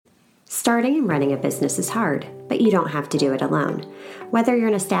Starting and running a business is hard, but you don't have to do it alone. Whether you're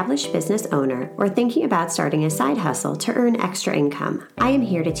an established business owner or thinking about starting a side hustle to earn extra income, I am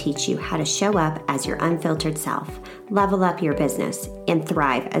here to teach you how to show up as your unfiltered self, level up your business, and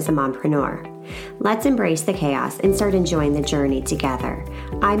thrive as a mompreneur. Let's embrace the chaos and start enjoying the journey together.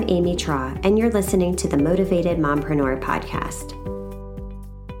 I'm Amy Traw, and you're listening to the Motivated Mompreneur Podcast.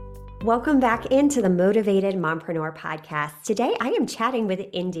 Welcome back into the Motivated Mompreneur Podcast. Today I am chatting with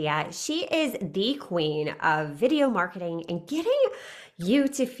India. She is the queen of video marketing and getting you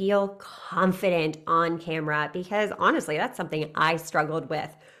to feel confident on camera, because honestly, that's something I struggled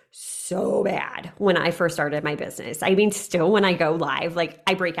with so bad when I first started my business. I mean, still when I go live, like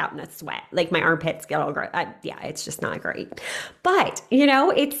I break out in a sweat, like my armpits get all it's just not great. But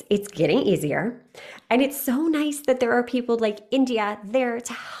it's getting easier. And it's so nice that there are people like India there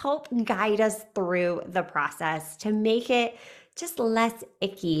to help guide us through the process to make it just less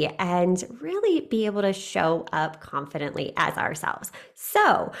icky and really be able to show up confidently as ourselves.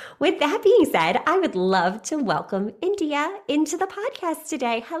 So with that being said, I would love to welcome India into the podcast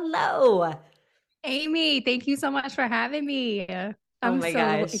today. Hello. Amy, thank you so much for having me. I'm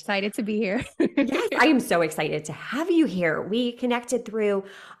so excited to be here. Yes, I am so excited to have you here. We connected through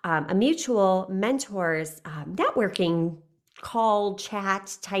a mutual mentors networking call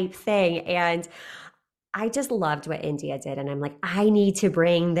chat type thing. And I just loved what India did. And I'm like, I need to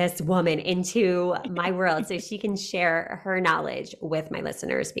bring this woman into my world so she can share her knowledge with my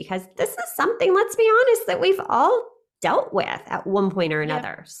listeners, because this is something, let's be honest, that we've all dealt with at one point or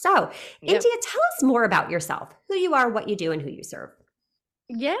another. Yep. So India, tell us more about yourself, who you are, what you do, and who you serve.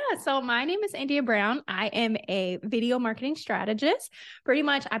 Yeah, so my name is India Brown. I am a video marketing strategist. Pretty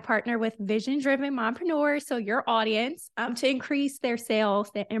much I partner with vision-driven mompreneurs, so your audience, to increase their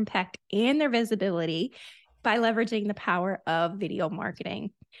sales, their impact, and their visibility by leveraging the power of video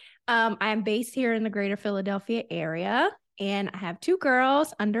marketing. I'm based here in the greater Philadelphia area, and I have two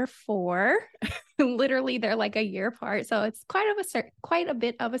girls under 4. Literally, they're like a year apart, so it's quite a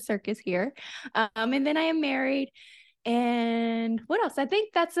bit of a circus here. And then I am married. And what else? I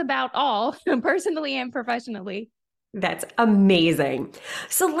think that's about all, personally and professionally. That's amazing.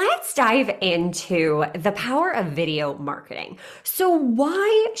 So let's dive into the power of video marketing. So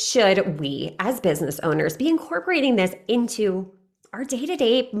why should we as business owners be incorporating this into our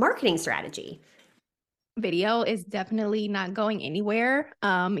day-to-day marketing strategy? Video is definitely not going anywhere.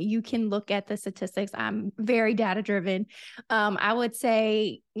 You can look at the statistics. I'm very data driven. I would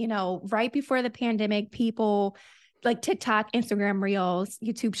say, right before the pandemic, people like TikTok, Instagram Reels,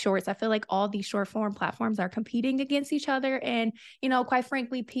 YouTube Shorts. I feel like all these short form platforms are competing against each other. And, quite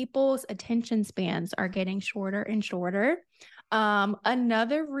frankly, people's attention spans are getting shorter and shorter.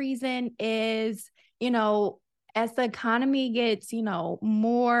 Another reason is, as the economy gets,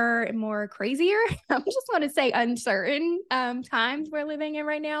 more and more crazier, I just want to say uncertain times we're living in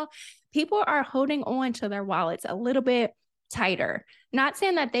right now, people are holding on to their wallets a little bit tighter. Not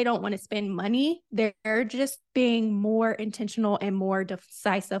saying that they don't want to spend money. They're just being more intentional and more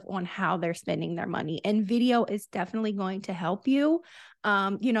decisive on how they're spending their money. And video is definitely going to help you,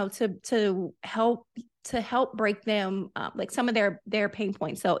 to help break them, like some of their pain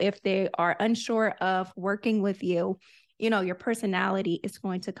points. So if they are unsure of working with you, your personality is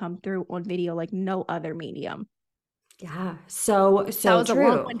going to come through on video like no other medium. Yeah, so that was true.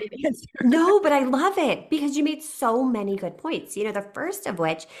 A long-winded answer. No, but I love it because you made so many good points. The first of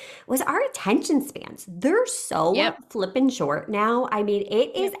which was our attention spans. They're so flipping short now. I mean,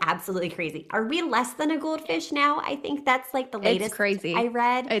 it is absolutely crazy. Are we less than a goldfish now? I think that's like the latest it's crazy. I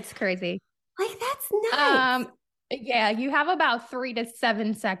read. It's crazy. Like, that's nuts. Yeah, you have about 3 to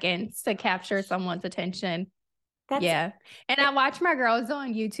 7 seconds to capture someone's attention. And I watch my girls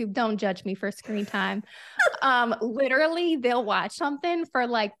on YouTube. Don't judge me for screen time. Literally, they'll watch something for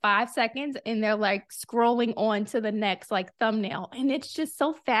like 5 seconds and they're like scrolling on to the next like thumbnail. And it's just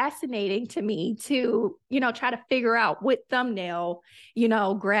so fascinating to me to, try to figure out what thumbnail,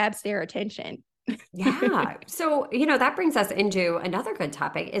 grabs their attention. Yeah. So, that brings us into another good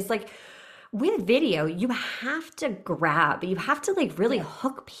topic is like, with video, you have to like really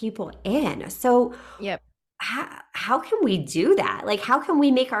hook people in. So how can we do that? Like, how can we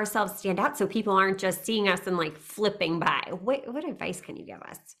make ourselves stand out so people aren't just seeing us and like flipping by? What advice can you give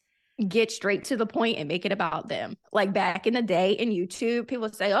us? Get straight to the point and make it about them. Like back in the day in YouTube, people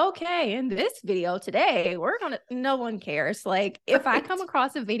would say, okay, in this video today, no one cares. Like if I come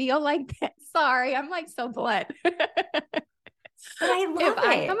across a video like that, sorry, I'm like so blunt. But I love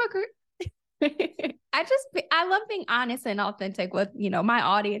it. I love being honest and authentic with, my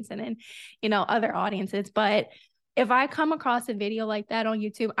audience and then, other audiences. But if I come across a video like that on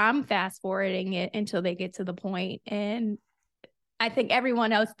YouTube, I'm fast forwarding it until they get to the point. And I think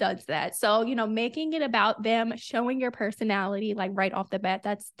everyone else does that. So, making it about them, showing your personality, like right off the bat,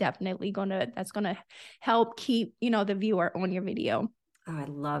 that's definitely that's going to help keep, the viewer on your video. Oh, I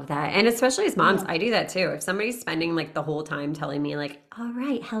love that. And especially as moms, Yeah. I do that too. If somebody's spending like the whole time telling me like, all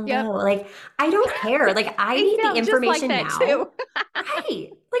right, Yep. hello, like I don't care. Like I They need the sound just like information that now. too. Right.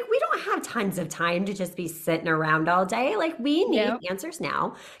 Like we don't have tons of time to just be sitting around all day. Like we need Yep. answers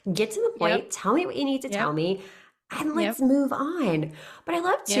now. Get to the Yep. point. Tell me what you need to tell Yep. me and let's Yep. move on. But I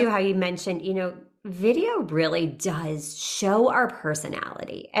love too Yep. how you mentioned, video really does show our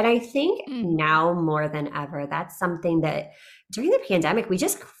personality. And I think Mm, now more than ever, that's something that during the pandemic, we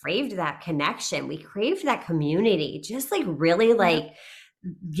just craved that connection. We craved that community, just like really yep. like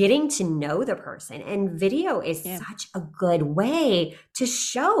getting to know the person. And video is Yep. such a good way to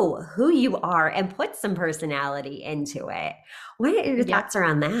show who you are and put some personality into it. What are your Yep. thoughts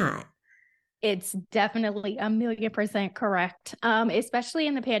around that? It's definitely 1,000,000% correct. Especially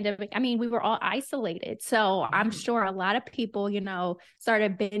in the pandemic. I mean, we were all isolated. So I'm Yeah. sure a lot of people,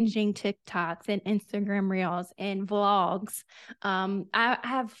 started binging TikToks and Instagram reels and vlogs.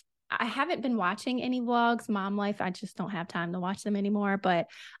 I haven't been watching any vlogs, mom life. I just don't have time to watch them anymore.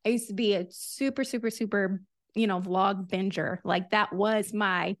 But I used to be a super, super, super, vlog binger. Like that was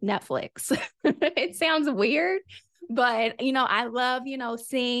my Netflix. It sounds weird, but I love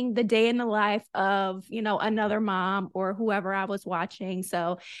seeing the day in the life of another mom or whoever I was watching.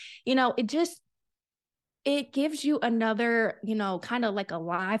 So it gives you another kind of like a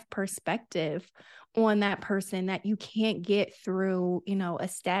live perspective on that person that you can't get through a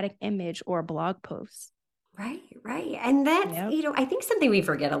static image or a blog post. Right, right. And that's, Yep. I think something we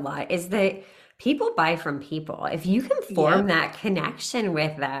forget a lot is that people buy from people. If you can form Yep. that connection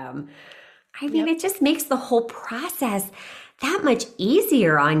with them, I mean, Yep. it just makes the whole process that much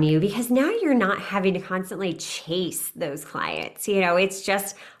easier on you because now you're not having to constantly chase those clients. It's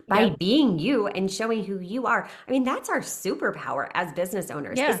just by Yep. being you and showing who you are. I mean, that's our superpower as business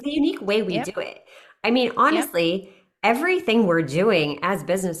owners. It's Yeah. the unique way we Yep. do it. I mean, Yep. honestly, everything we're doing as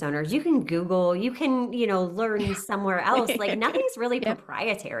business owners, you can Google, you can, learn somewhere else. Like nothing's really Yep.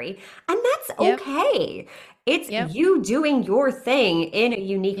 proprietary, and that's Yep. okay. It's Yep. you doing your thing in a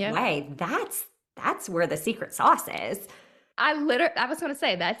unique Yep. way. That's where the secret sauce is. I was going to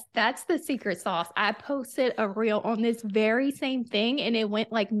say that's the secret sauce. I posted a reel on this very same thing and it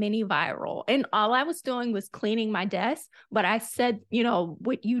went like mini viral. And all I was doing was cleaning my desk, but I said,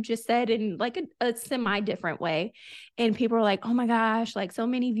 what you just said in like a semi different way. And people were like, "Oh my gosh, like so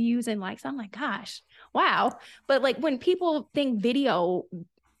many views and likes." I'm like, "Gosh, wow." But like when people think video,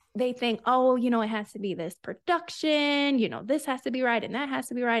 they think, oh, it has to be this production, this has to be right and that has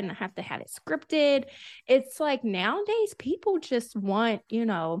to be right. And I have to have it scripted. It's like nowadays people just want,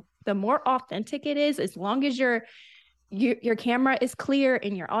 the more authentic it is, as long as your camera is clear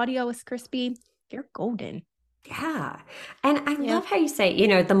and your audio is crispy, you're golden. Yeah. And I Yeah. love how you say,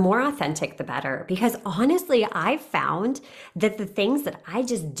 the more authentic, the better. Because honestly, I've found that the things that I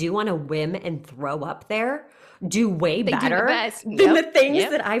just do on a whim and throw up there do way They do the better best. than the Yep. things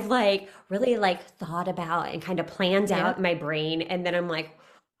Yep. that I've like really like thought about and kind of planned out Yep. in my brain. And then I'm like,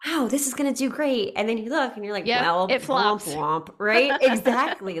 wow, this is going to do great. And then you look and you're like, Yep. well, It womp, flops. womp, right?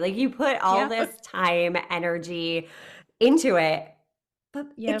 Exactly. Like you put all Yep. this time, energy into it, but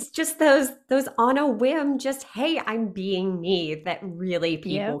Yep. it's just those on a whim, just hey, I'm being me that really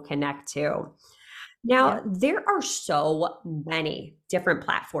people Yep. connect to. Now, Yep. there are so many different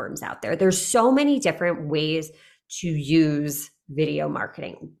platforms out there. There's so many different ways to use video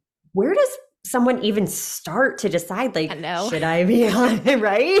marketing. Where does someone even start to decide I like, know. should I be on it,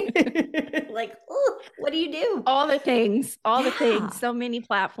 right? Like, oh, what do you do? All the things, Yeah. so many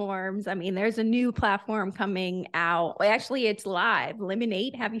platforms. I mean, there's a new platform coming out. Well, actually, it's live.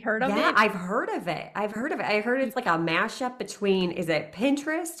 Lemonade. Have you heard of Yeah, it? I've heard of it. I've heard of it. I heard it's like a mashup between, is it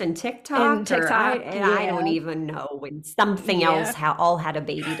Pinterest and And TikTok, or I TikTok. and I don't Yeah. even know when something else Yeah. all had a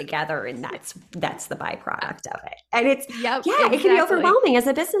baby together, and that's the byproduct of it. And it's Yep. yeah, it can be Exactly. overwhelming as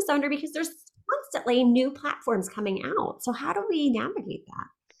a business owner because there's constantly new platforms coming out. So how do we navigate that?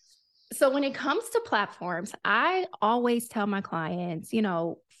 So when it comes to platforms, I always tell my clients,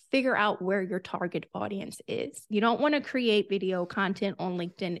 figure out where your target audience is. You don't want to create video content on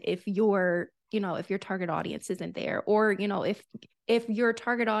LinkedIn if your target audience isn't there, or, if your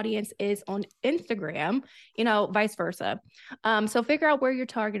target audience is on Instagram, vice versa. So figure out where your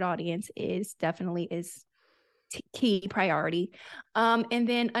target audience is, definitely is key priority. And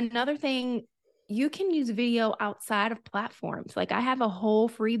then another thing, you can use video outside of platforms. Like I have a whole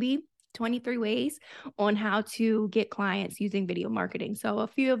freebie 23 ways on how to get clients using video marketing. So a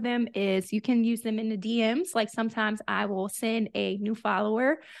few of them is you can use them in the DMs. Like sometimes I will send a new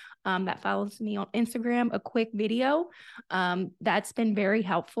follower that follows me on Instagram a quick video. That's been very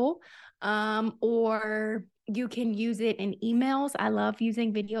helpful. Or you can use it in emails. I love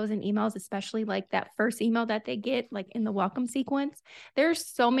using videos in emails, especially like that first email that they get, like in the welcome sequence. There's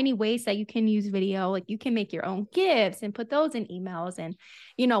so many ways that you can use video. Like you can make your own gifts and put those in emails, and,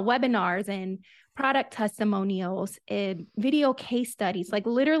 webinars and product testimonials and video case studies. Like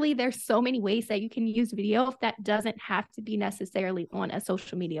literally there's so many ways that you can use video that doesn't have to be necessarily on a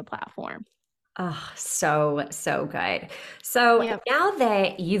social media platform. Oh, so good. So now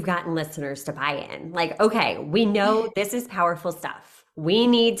that you've gotten listeners to buy in, like, okay, we know this is powerful stuff. We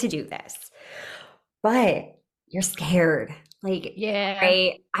need to do this, but you're scared. Like,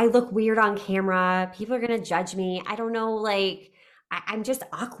 right? I look weird on camera. People are going to judge me. I don't know. Like, I'm just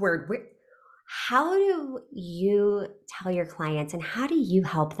awkward. How do you tell your clients and how do you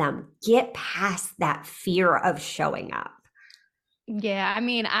help them get past that fear of showing up? Yeah, I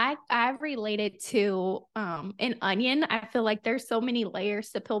mean, I related to an onion. I feel like there's so many layers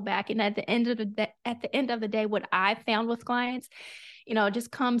to peel back, and at the end of the day, what I found with clients, it just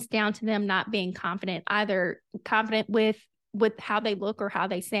comes down to them not being confident, either confident with how they look or how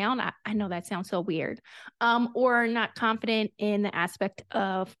they sound. I know that sounds so weird, or not confident in the aspect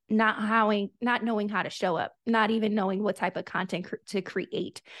of not knowing how to show up, not even knowing what type of content to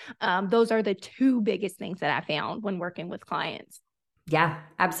create. Those are the two biggest things that I found when working with clients. Yeah,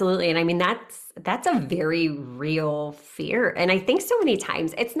 absolutely. And I mean, that's a very real fear. And I think so many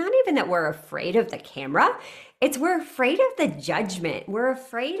times it's not even that we're afraid of the camera. It's we're afraid of the judgment. We're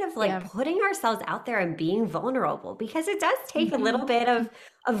afraid of putting ourselves out there and being vulnerable, because it does take a little bit of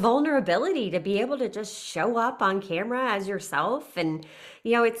vulnerability to be able to just show up on camera as yourself. And,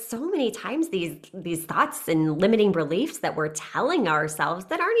 it's so many times these thoughts and limiting beliefs that we're telling ourselves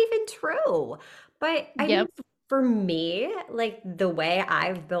that aren't even true. But I mean, for me, like the way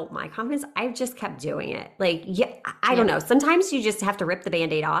I've built my confidence, I've just kept doing it. Like, I don't know. Sometimes you just have to rip the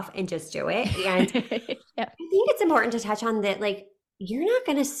Band-Aid off and just do it. And I think it's important to touch on that. Like, you're not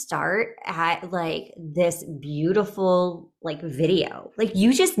going to start at like this beautiful like video. Like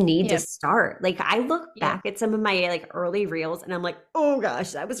you just need to start. Like I look back at some of my like early reels and I'm like, oh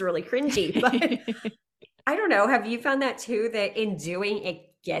gosh, that was really cringy. But I don't know. Have you found that too, that in doing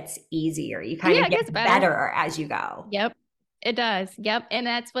it gets easier? You kind of get better as you go. Yep, it does. Yep. And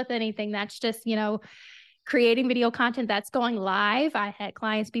that's with anything. That's just, creating video content that's going live. I had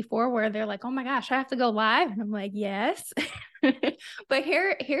clients before where they're like, oh my gosh, I have to go live. And I'm like, yes. But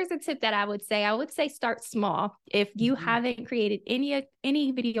here's a tip that I would say start small. If you haven't created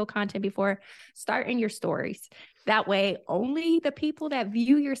any video content before, start in your stories. That way, only the people that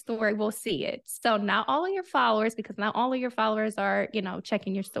view your story will see it. So not all of your followers, because not all of your followers are,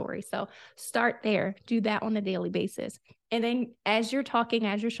 checking your story. So start there. Do that on a daily basis. And then as you're talking,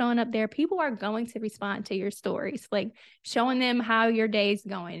 as you're showing up there, people are going to respond to your stories, like showing them how your day's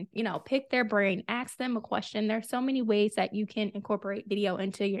going, pick their brain, ask them a question. There's so many ways that you can incorporate video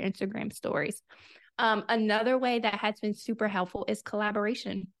into your Instagram stories. Another way that has been super helpful is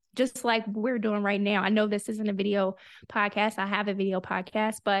collaboration. Just like we're doing right now. I know this isn't a video podcast. I have a video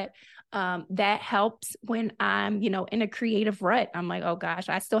podcast, but that helps when I'm, in a creative rut. I'm like, oh gosh,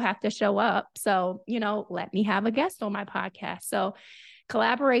 I still have to show up. So, let me have a guest on my podcast. So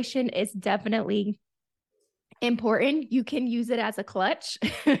collaboration is definitely important. You can use it as a clutch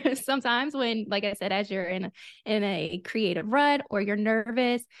sometimes when, like I said, as you're in a creative rut or you're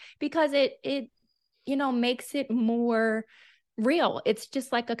nervous, because it makes it more real. It's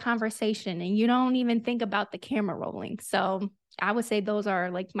just like a conversation and you don't even think about the camera rolling. So I would say those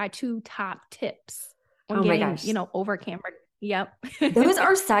are like my two top tips on getting, over camera. Yep. Those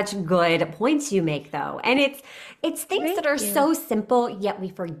are such good points you make though. And it's things that are so simple, yet we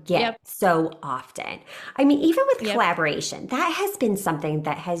forget so often. I mean, even with collaboration, that has been something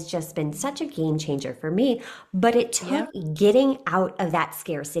that has just been such a game changer for me, but it took getting out of that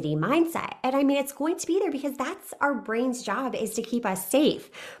scarcity mindset. And I mean, it's going to be there because that's our brain's job, is to keep us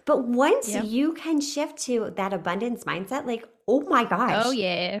safe. But once you can shift to that abundance mindset, like, oh my gosh. Oh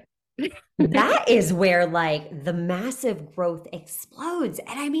yeah. That is where like the massive growth explodes.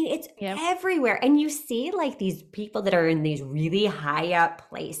 And I mean, it's everywhere. And you see like these people that are in these really high up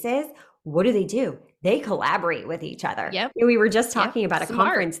places. What do? They collaborate with each other. Yep. We were just talking about a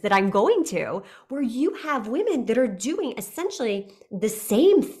conference that I'm going to where you have women that are doing essentially the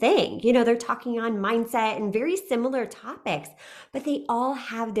same thing. They're talking on mindset and very similar topics, but they all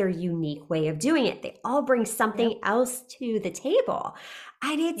have their unique way of doing it. They all bring something else to the table.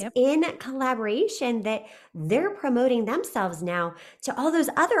 And it's Yep. in collaboration that they're promoting themselves now to all those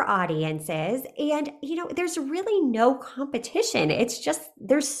other audiences. And, there's really no competition. It's just,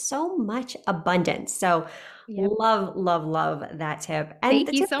 there's so much abundance. So Yep. love, love, love that tip. And Thank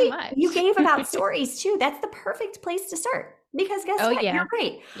the you tip so that you much. gave about stories too, that's the perfect place to start. Because guess Oh what? yeah. You're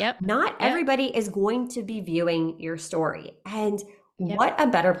right. Yep. Not Yep. everybody is going to be viewing your story. And Yep. what a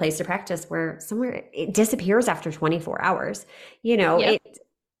better place to practice where somewhere it disappears after 24 hours. Yep. It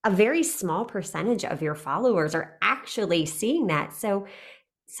a very small percentage of your followers are actually seeing that. So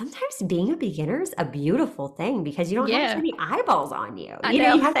sometimes being a beginner is a beautiful thing because you don't have as Yeah. many eyeballs on you. I You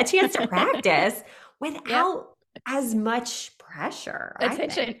know. have that chance to practice Yep. without as much pressure, I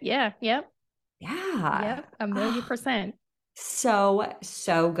Attention. think. Yeah. Yep. Yeah. Yep. 1,000,000%. So,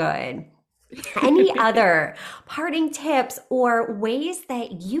 so good. Any other parting tips or ways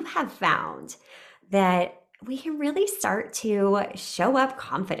that you have found that we can really start to show up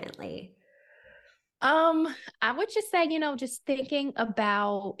confidently? I would just say, just thinking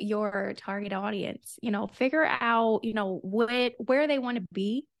about your target audience, figure out, where they want to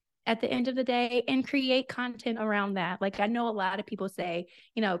be at the end of the day and create content around that. Like I know a lot of people say,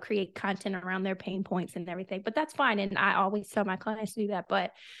 create content around their pain points and everything, but that's fine. And I always tell my clients to do that.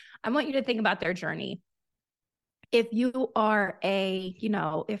 But I want you to think about their journey. If you are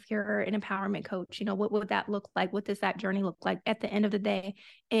if you're an empowerment coach, what would that look like? What does that journey look like at the end of the day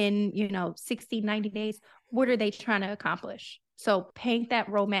in, 60, 90 days? What are they trying to accomplish? So paint that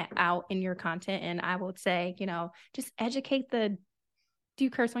roadmap out in your content. And I would say, just educate do you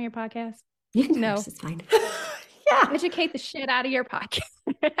curse on your podcast? You can No. curse, it's fine. Yeah. Educate the shit out of your podcast,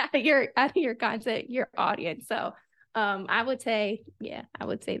 out of your content, your audience. So I would say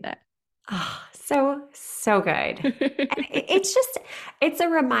that. Oh, so good. And it's a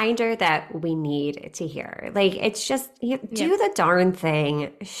reminder that we need to hear. Like, it's just, do Yep. the darn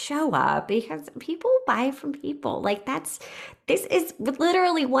thing, show up because people buy from people. Like, this is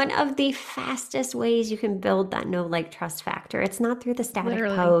literally one of the fastest ways you can build that know, like, trust factor. It's not through the static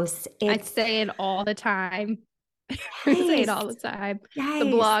Literally. posts. I It's, say it all the time. I say it yes, all the time. The yes,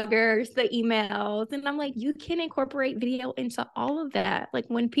 bloggers, the emails. And I'm like, you can incorporate video into all of that. Like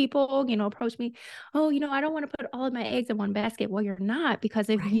when people, approach me, oh, I don't want to put all of my eggs in one basket. Well, you're not, because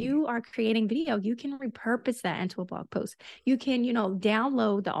if right. you are creating video, you can repurpose that into a blog post. You can,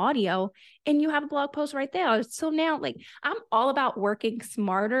 download the audio and you have a blog post right there. So now, like, I'm all about working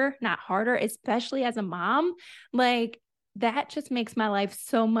smarter, not harder, especially as a mom. Like, that just makes my life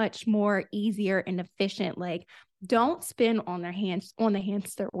so much more easier and efficient. Like, don't spin on the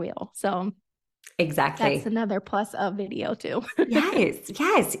hamster wheel. So Exactly. that's another plus of video too. Yes,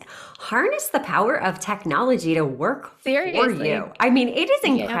 yes. Harness the power of technology to work for Seriously. you. I mean, it is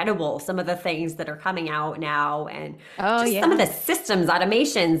Yeah. incredible some of the things that are coming out now and Oh just some of yeah. the systems,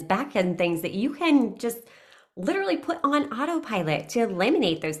 automations, back-end things that you can just literally put on autopilot to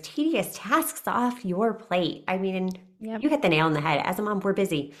eliminate those tedious tasks off your plate. I mean, Yep. you hit the nail on the head. As a mom, we're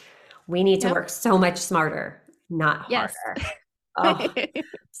busy. We need to Yep. work so much smarter, not Yes. harder. Oh,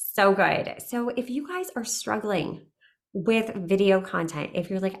 so good. So if you guys are struggling with video content, if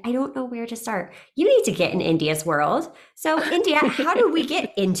you're like, I don't know where to start, you need to get in India's world. So, India, how do we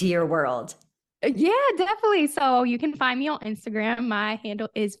get into your world? Yeah, definitely. So you can find me on Instagram. My handle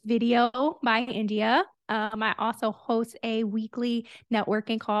is Video by India. I also host a weekly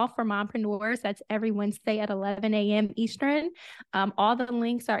networking call for mompreneurs. That's every Wednesday at 11 a.m. Eastern. All the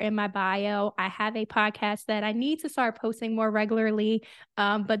links are in my bio. I have a podcast that I need to start posting more regularly,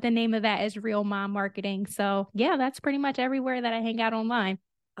 but the name of that is Real Mom Marketing. So yeah, that's pretty much everywhere that I hang out online.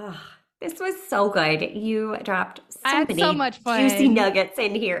 Oh, this was so good. You dropped I so had so many much juicy fun. nuggets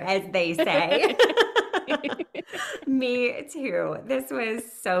in here, as they say. Me too. This was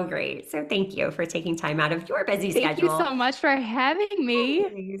so great. So thank you for taking time out of your busy Thank you schedule. so much for having me.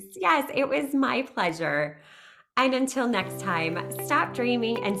 Yes, yes, it was my pleasure. And until next time, stop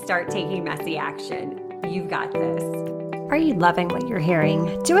dreaming and start taking messy action. You've got this. Are you loving what you're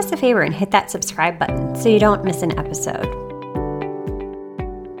hearing? Do us a favor and hit that subscribe button so you don't miss an episode.